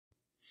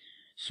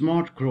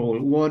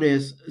SmartCrawl. What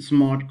is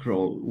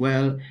SmartCrawl?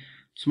 Well,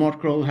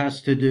 SmartCrawl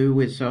has to do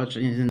with search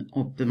engine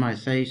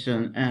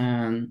optimization,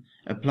 and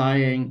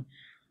applying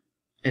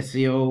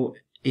SEO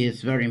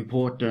is very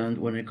important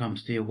when it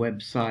comes to your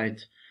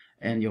website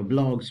and your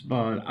blogs,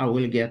 but I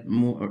will get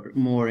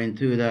more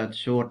into that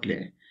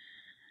shortly.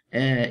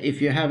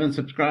 If you haven't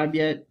subscribed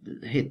yet,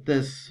 hit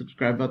the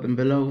subscribe button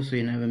below so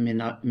you never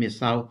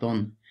miss out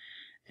on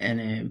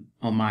any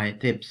of my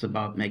tips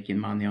about making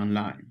money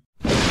online.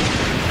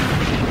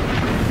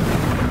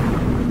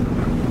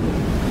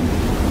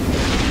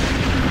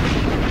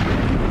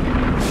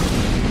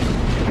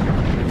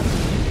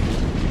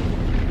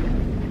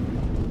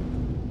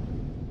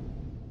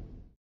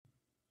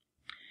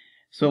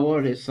 So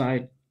what is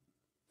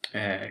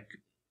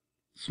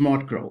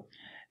SmartCrawl?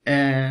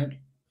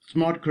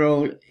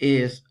 SmartCrawl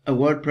is a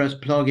WordPress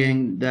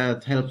plugin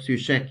that helps you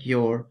check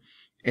your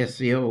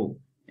SEO.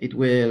 It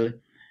will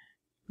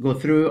go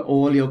through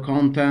all your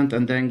content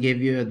and then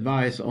give you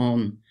advice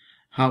on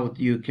how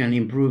you can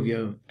improve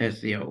your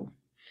SEO.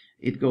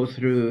 It goes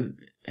through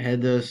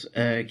headers,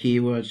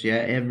 keywords,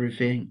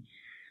 everything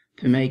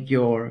to make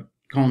your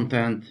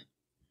content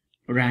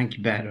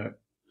rank better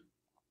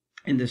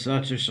in the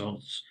search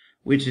results,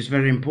 which is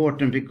very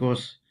important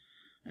because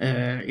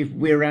if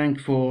we rank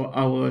for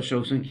our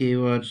chosen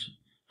keywords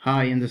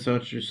high in the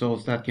search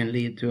results, that can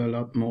lead to a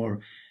lot more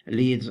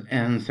leads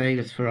and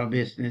sales for our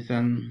business,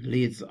 and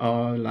leads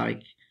are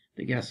like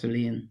the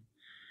gasoline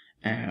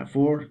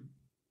for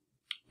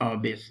our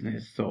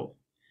business. So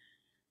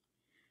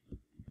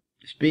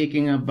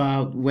speaking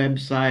about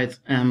websites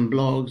and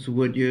blogs,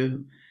 would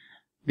you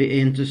be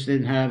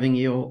interested in having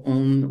your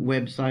own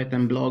website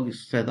and blog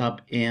set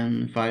up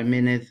in 5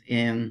 minutes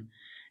in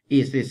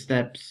easy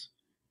steps?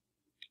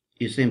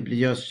 You simply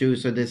just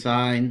choose a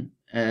design,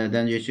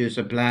 then you choose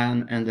a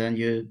plan, and then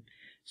you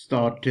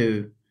start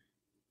to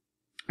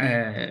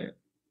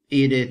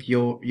edit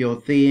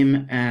your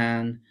theme,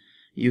 and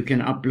you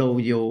can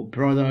upload your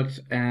products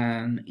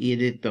and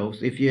edit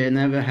those. If you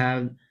never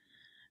have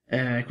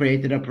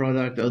created a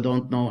product or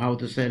don't know how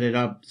to set it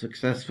up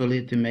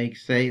successfully to make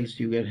sales,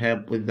 you get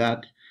help with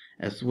that,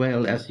 as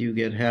well as you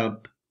get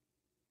help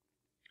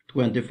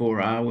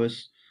 24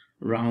 hours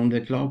round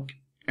the clock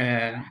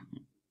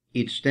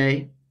each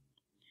day.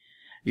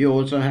 You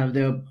also have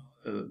the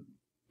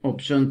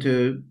option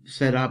to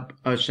set up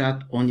a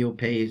chat on your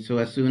page, so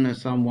as soon as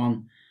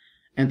someone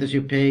enters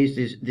your page,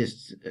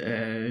 this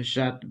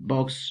chat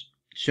box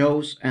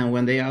shows, and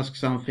when they ask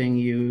something,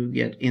 you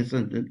get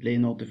instantly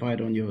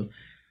notified on your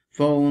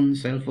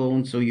cell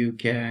phone, so you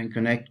can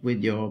connect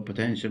with your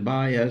potential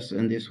buyers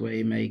and this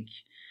way make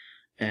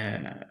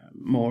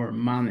more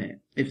money.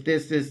 If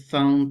this is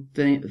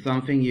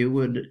something you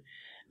would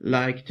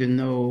like to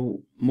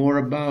know more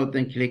about,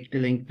 then click the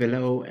link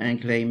below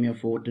and claim your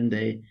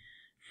 14-day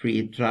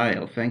free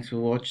trial. Thanks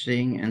for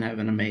watching and have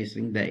an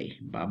amazing day.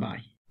 Bye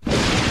bye.